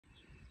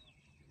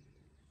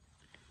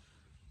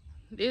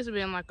It's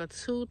been like a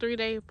 2-3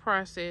 day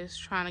process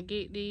trying to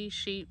get these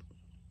sheep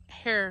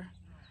hair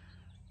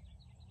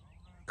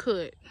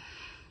cut.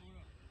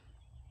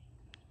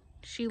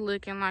 She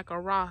looking like a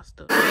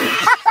roster.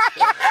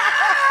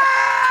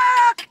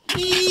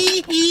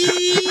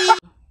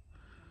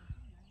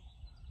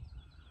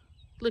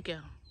 Look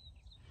at them.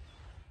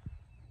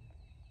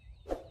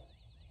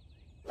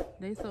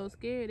 They so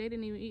scared they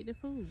didn't even eat the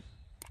food.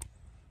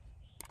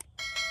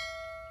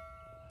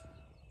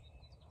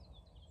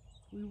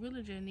 We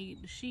really just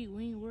need the sheep.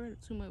 We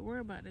ain't too much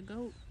worried about the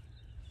goat.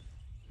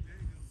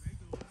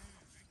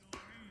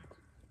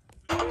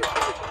 There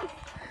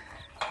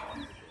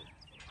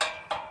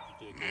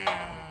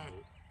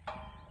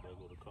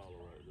go the collar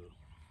right there.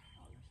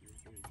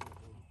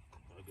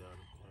 I got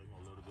it. I ain't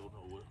gonna let it go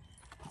nowhere.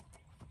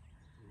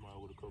 You might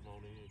want to come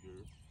on in,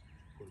 girl.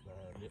 Put it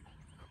behind it.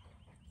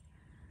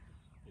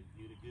 If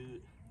you get it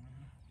good,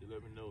 just let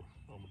me know.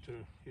 I'm gonna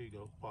turn. Here you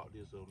go. Pop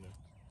this on there.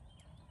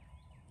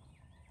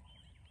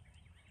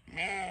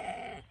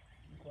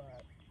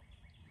 Quiet.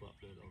 Pop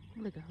that on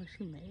there. Look at her,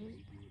 she mad. You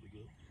good to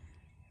go?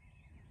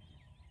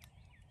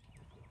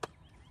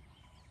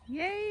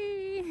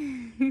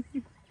 Yay!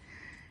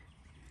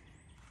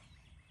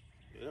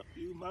 Yep,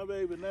 you my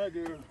baby now,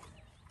 girl.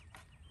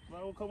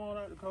 Might well come on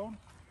out the corner.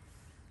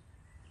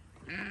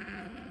 Come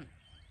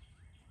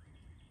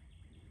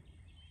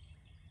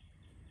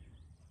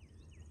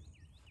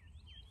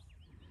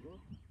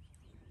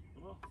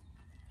on.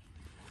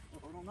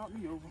 Oh, don't knock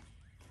me over.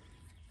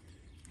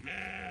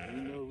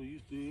 You know,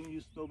 you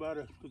used to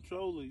nobody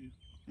controlling you.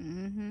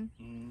 Mm-hmm.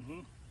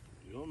 Mm-hmm.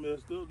 You don't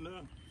messed up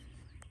now.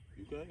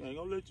 You can't. I ain't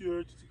gonna let you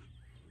hurt yourself.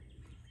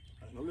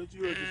 I ain't gonna let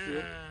you hurt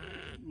yourself.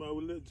 You might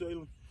well let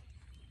Jalen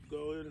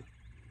go ahead and...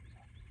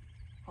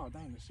 Oh,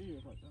 dang, the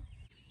shield right there.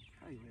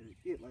 How you let it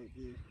get like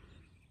this?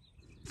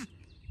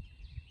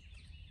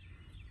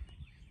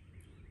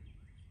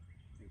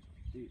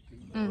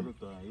 The other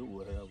thing, it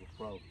would have a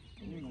problem.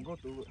 You ain't gonna go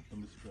through it. Let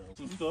me see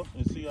some stuff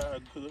and see how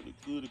it could,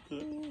 good it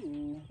could.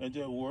 Ooh. And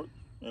just work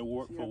and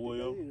work See for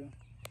well.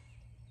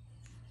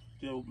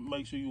 Just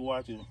make sure you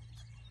watching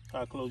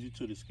how close you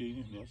to the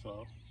skin, that's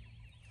all.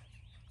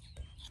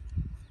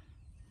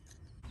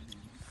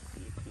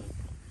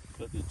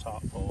 Cut the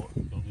top part.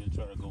 Don't just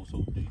try to go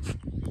so deep.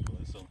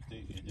 It's so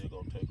thick, it's just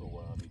gonna take a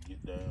while to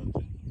get down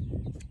to.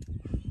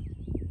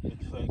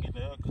 Just like get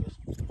down, cause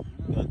you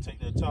gotta take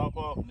that top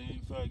off and then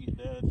you try to get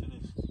down to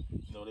this.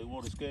 You know, they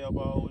want the scalp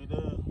all the way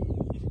down.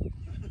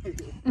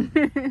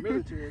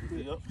 Military.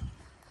 Yep.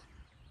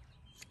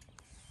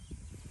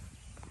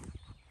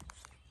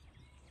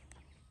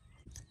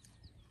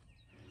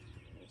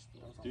 That's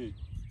thick.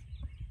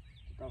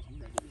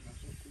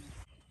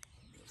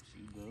 She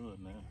done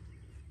now.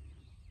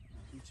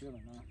 She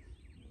chilling now.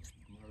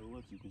 No matter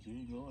what you, cause she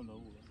ain't going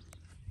nowhere.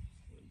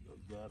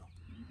 Got her.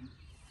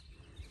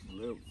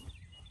 Level.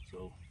 So,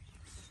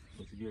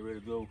 once you get ready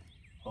to go,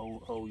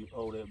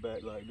 hold that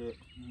back like that.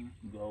 You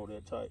can hold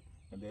that tight,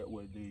 and that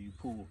way then you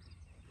pull.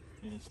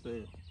 And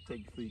instead,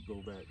 take your feet, go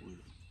back with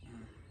it.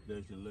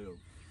 That's your level.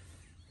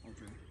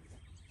 Okay.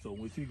 So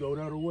when she go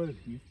the other way,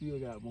 you still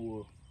got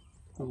more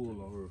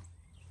pull on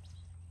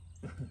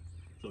her.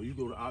 So you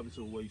go the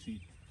opposite way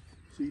she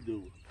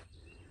do it.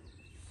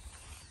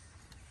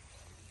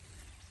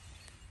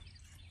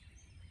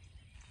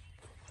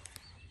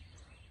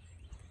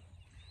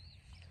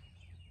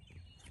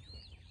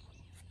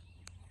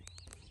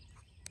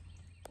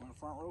 Want a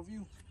front row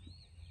view?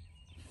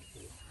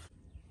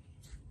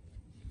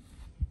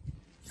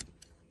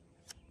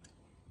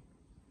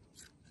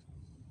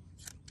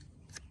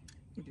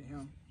 Look at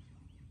him.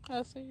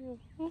 I see you.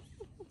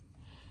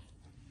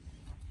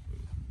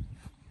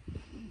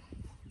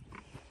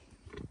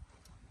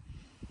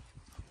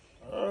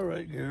 All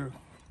right, girl.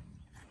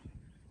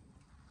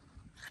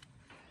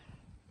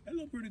 That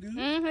look pretty good.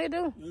 They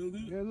do. They look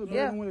good. Yeah, look Yeah.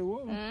 better than what it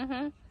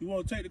was. You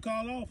want to take the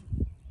collar off?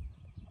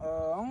 I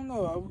don't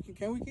know.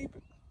 Can we keep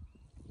it?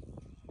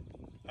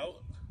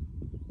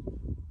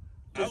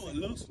 I would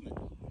loosen it.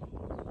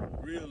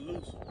 Real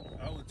loose.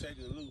 I would take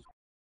it loose.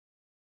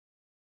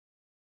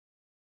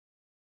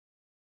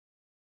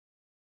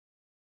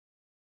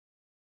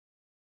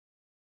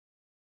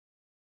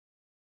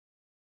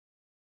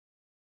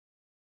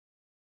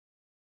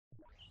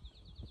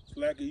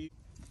 Slacker you.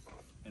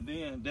 And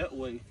then that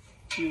way,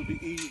 she'll be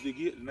easy to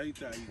get and they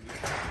tell you.